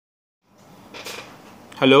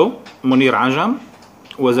Hello, Munir Ajam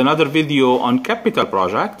with another video on capital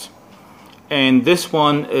projects, and this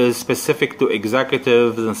one is specific to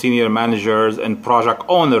executives and senior managers and project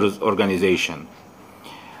owners organization.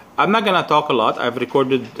 I'm not going to talk a lot. I've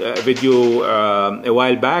recorded a video a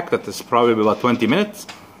while back that is probably about 20 minutes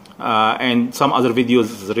and some other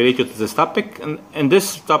videos related to this topic. And in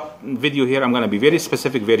this video here, I'm going to be very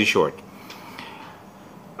specific, very short.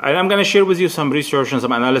 And I'm going to share with you some research and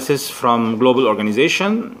some analysis from global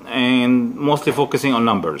organization and mostly focusing on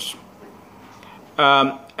numbers.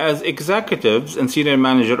 As executives and senior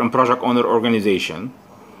manager and project owner organization,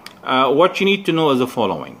 what you need to know is the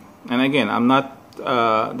following. And again, I'm not,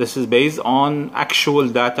 this is based on actual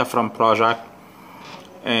data from project,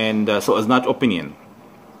 and so it's not opinion.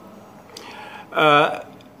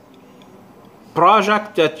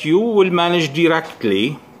 Project that you will manage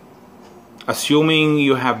directly, assuming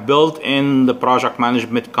you have built in the project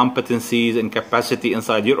management competencies and capacity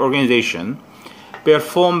inside your organization,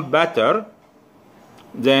 perform better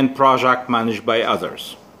than project managed by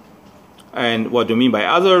others. And what do you mean by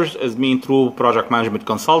others is mean through project management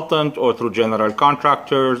consultant or through general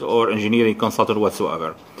contractors or engineering consultant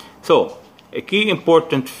whatsoever. So a key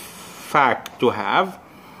important fact to have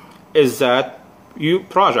is that you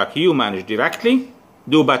manage directly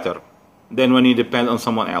do better than when you depend on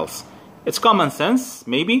someone else. It's common sense,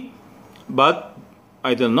 maybe, but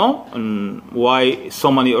I don't know why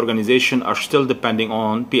so many organizations are still depending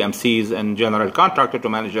on PMCs and general contractor to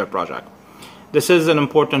manage their project. This is an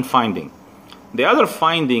important finding. The other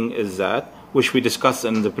finding is that, which we discussed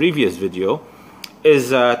in the previous video,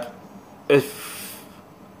 is that if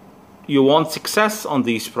you want success on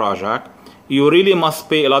these projects, you really must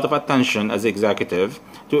pay a lot of attention as executive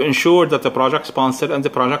to ensure that the project sponsor and the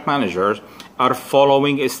project managers are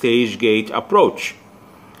following a stage gate approach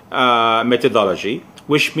methodology,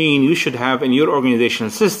 which means you should have in your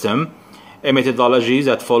organizational system a methodology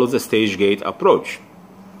that follows the stage gate approach.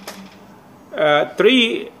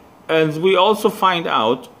 And we also find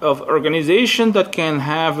out of organizations that can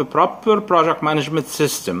have a proper project management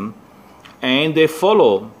system and they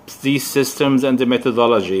follow these systems and the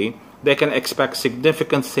methodology, they can expect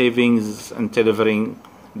significant savings in delivering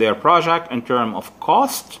their project in terms of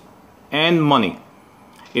cost and money.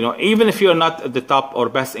 You know, even if you're not at the top or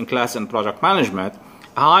best in class in project management,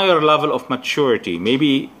 a higher level of maturity,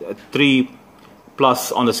 maybe 3+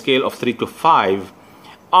 on a scale of 3 to 5,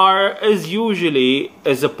 is usually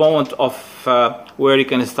a point of where you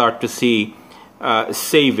can start to see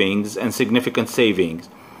savings and significant savings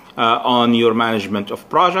on your management of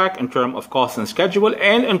project in terms of cost and schedule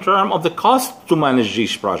and in terms of the cost to manage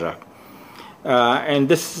each project. And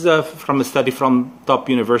this is from a study from top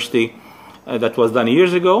university that was done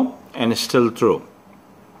years ago and is still true.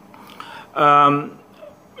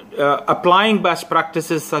 Applying best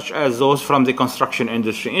practices such as those from the Construction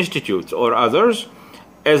Industry Institute or others,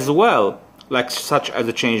 as well, like such as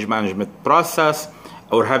a change management process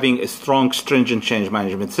or having a strong, stringent change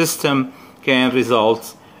management system, can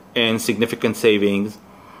result in significant savings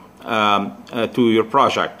to your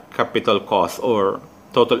project capital cost or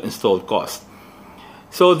total installed cost.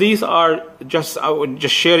 So these are just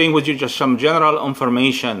sharing with you just some general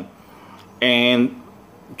information. And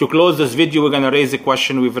to close this video, we're going to raise a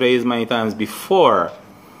question we've raised many times before.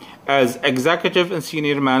 As executive and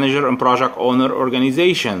senior manager and project owner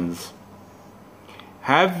organizations,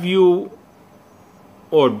 have you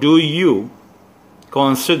or do you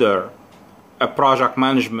consider a project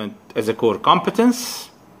management as a core competence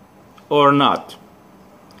or not?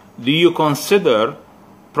 Do you consider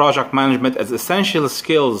project management as essential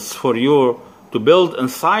skills for you to build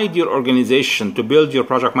inside your organization, to build your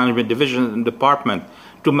project management division and department,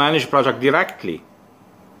 to manage project directly?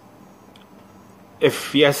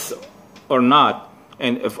 If yes or not,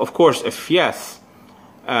 and of course if yes,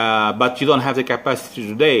 but you don't have the capacity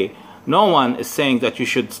today, no one is saying that you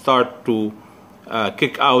should start to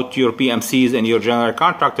kick out your PMCs and your general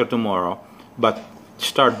contractor tomorrow, but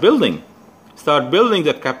start building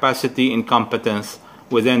that capacity and competence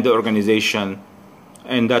within the organization,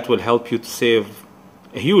 and that will help you to save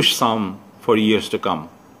a huge sum for years to come.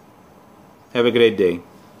 Have a great day.